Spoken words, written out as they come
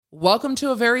Welcome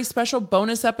to a very special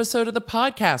bonus episode of the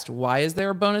podcast. Why is there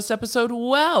a bonus episode?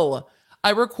 Well, I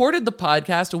recorded the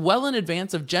podcast well in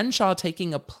advance of Jen Shah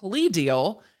taking a plea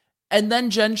deal, and then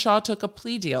Jen Shah took a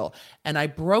plea deal. And I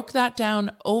broke that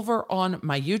down over on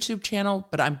my YouTube channel,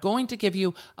 but I'm going to give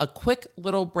you a quick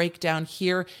little breakdown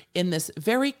here in this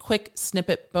very quick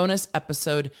snippet bonus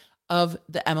episode of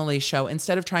the Emily Show,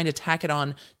 instead of trying to tack it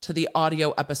on to the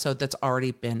audio episode that's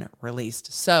already been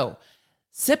released. So,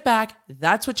 sit back.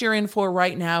 That's what you're in for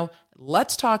right now.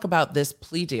 Let's talk about this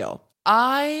plea deal.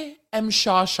 I am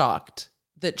shocked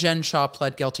that Jen Shah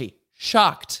pled guilty.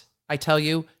 Shocked. I tell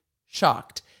you,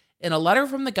 shocked. In a letter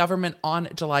from the government on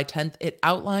July 10th, it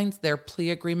outlines their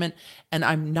plea agreement, and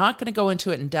I'm not going to go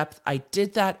into it in depth. I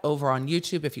did that over on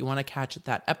YouTube if you want to catch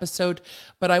that episode,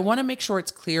 but I want to make sure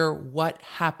it's clear what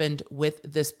happened with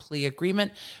this plea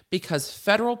agreement, because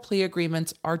federal plea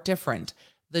agreements are different.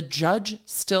 The judge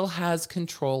still has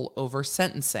control over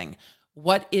sentencing.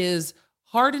 What is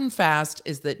hard and fast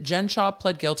is that Jen Shah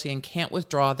pled guilty and can't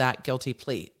withdraw that guilty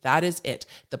plea. That is it.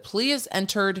 The plea is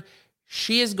entered.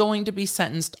 She is going to be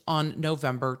sentenced on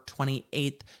November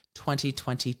 28th,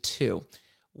 2022.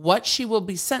 What she will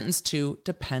be sentenced to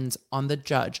depends on the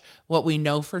judge. What we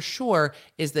know for sure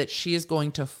is that she is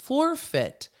going to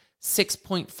forfeit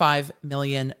 $6.5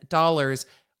 million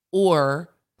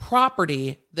or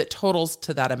property that totals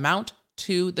to that amount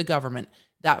to the government.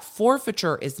 That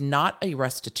forfeiture is not a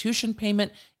restitution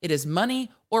payment. It is money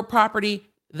or property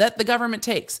that the government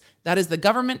takes. That is the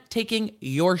government taking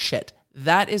your shit.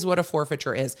 That is what a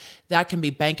forfeiture is. That can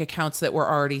be bank accounts that were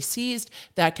already seized.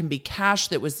 That can be cash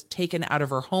that was taken out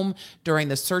of her home during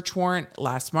the search warrant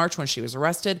last March when she was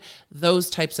arrested.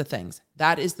 Those types of things.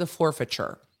 That is the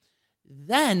forfeiture.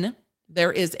 Then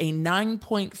there is a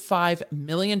 $9.5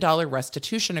 million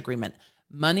restitution agreement,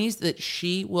 monies that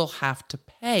she will have to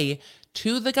pay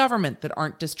to the government that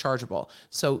aren't dischargeable.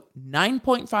 So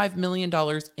 $9.5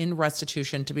 million in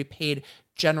restitution to be paid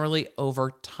generally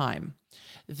over time.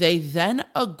 They then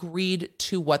agreed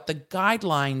to what the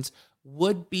guidelines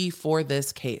would be for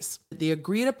this case. The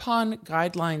agreed upon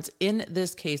guidelines in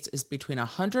this case is between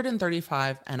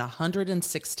 135 and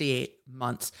 168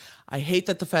 months. I hate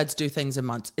that the feds do things in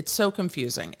months. It's so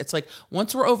confusing. It's like,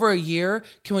 once we're over a year,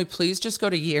 can we please just go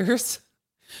to years?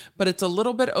 But it's a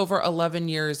little bit over 11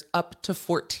 years, up to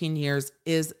 14 years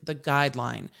is the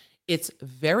guideline. It's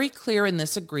very clear in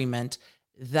this agreement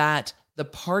that the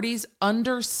parties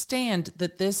understand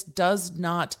that this does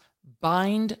not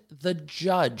bind the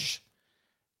judge.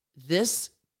 This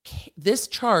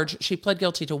charge, she pled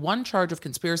guilty to one charge of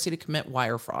conspiracy to commit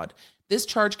wire fraud. This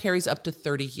charge carries up to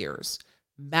 30 years,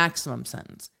 maximum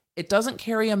sentence. It doesn't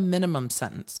carry a minimum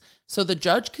sentence. So the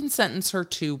judge can sentence her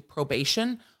to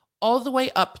probation all the way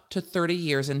up to 30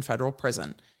 years in federal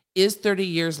prison. Is 30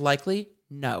 years likely?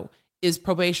 No. Is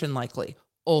probation likely?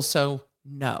 Also,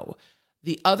 no.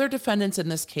 The other defendants in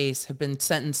this case have been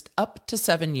sentenced up to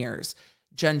 7 years.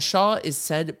 Jen Shah is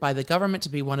said by the government to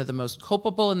be one of the most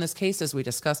culpable in this case, as we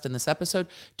discussed in this episode.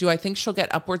 Do I think she'll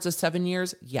get upwards of 7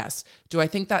 years? Yes. Do I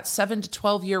think that 7 to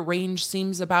 12 year range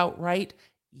seems about right?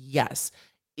 Yes.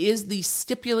 Is the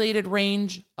stipulated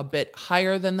range a bit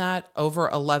higher than that, over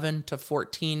 11 to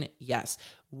 14? Yes.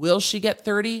 Will she get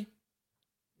 30?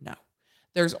 No.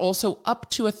 There's also up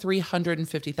to a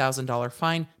 $350,000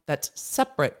 fine that's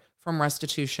separate from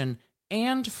restitution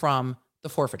and from the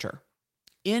forfeiture.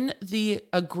 In the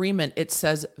agreement, it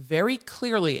says very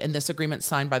clearly in this agreement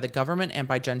signed by the government and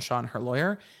by Jen Shah and her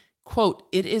lawyer, quote,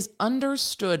 "It is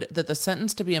understood that the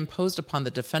sentence to be imposed upon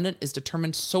the defendant is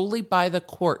determined solely by the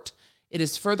court. It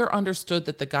is further understood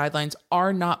that the guidelines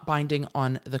are not binding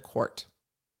on the court."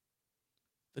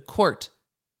 The court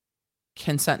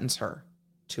can sentence her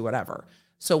to whatever.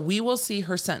 So we will see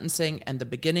her sentencing and the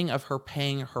beginning of her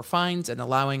paying her fines and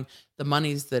allowing the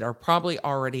monies that are probably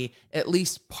already at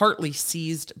least partly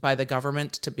seized by the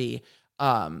government to be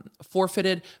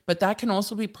forfeited. But that can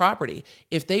also be property.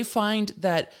 If they find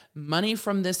that money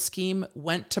from this scheme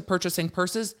went to purchasing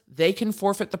purses, they can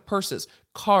forfeit the purses,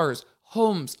 cars,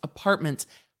 homes, apartments,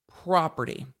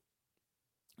 property.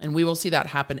 And we will see that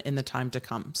happen in the time to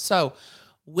come. So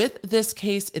with this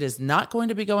case, it is not going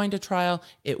to be going to trial.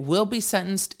 It will be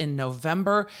sentenced in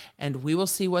November, and we will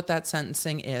see what that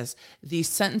sentencing is. The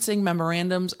sentencing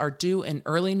memorandums are due in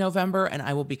early November, and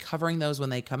I will be covering those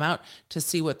when they come out to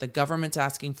see what the government's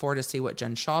asking for, to see what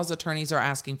Jen Shah's attorneys are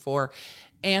asking for,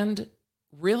 and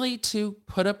really to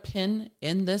put a pin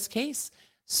in this case.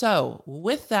 So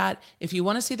with that, if you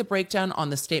want to see the breakdown on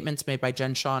the statements made by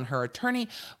Jen Shah and her attorney,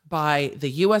 by the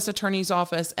U.S. Attorney's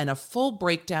Office, and a full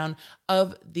breakdown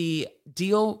of the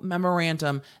deal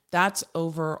memorandum, that's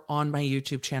over on my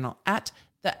YouTube channel at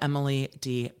the Emily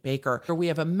D. Baker. We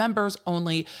have a members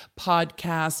only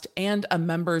podcast and a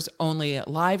members only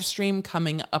live stream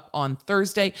coming up on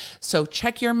Thursday. So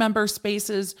check your member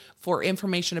spaces for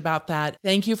information about that.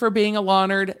 Thank you for being a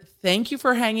Lawnerd. Thank you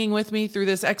for hanging with me through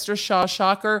this extra Shah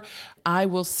shocker. I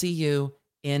will see you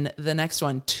in the next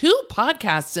one. 2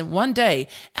 podcasts in one day.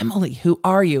 Emily, who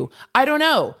are you? I don't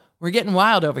know. We're getting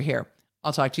wild over here.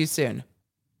 I'll talk to you soon.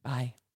 Bye.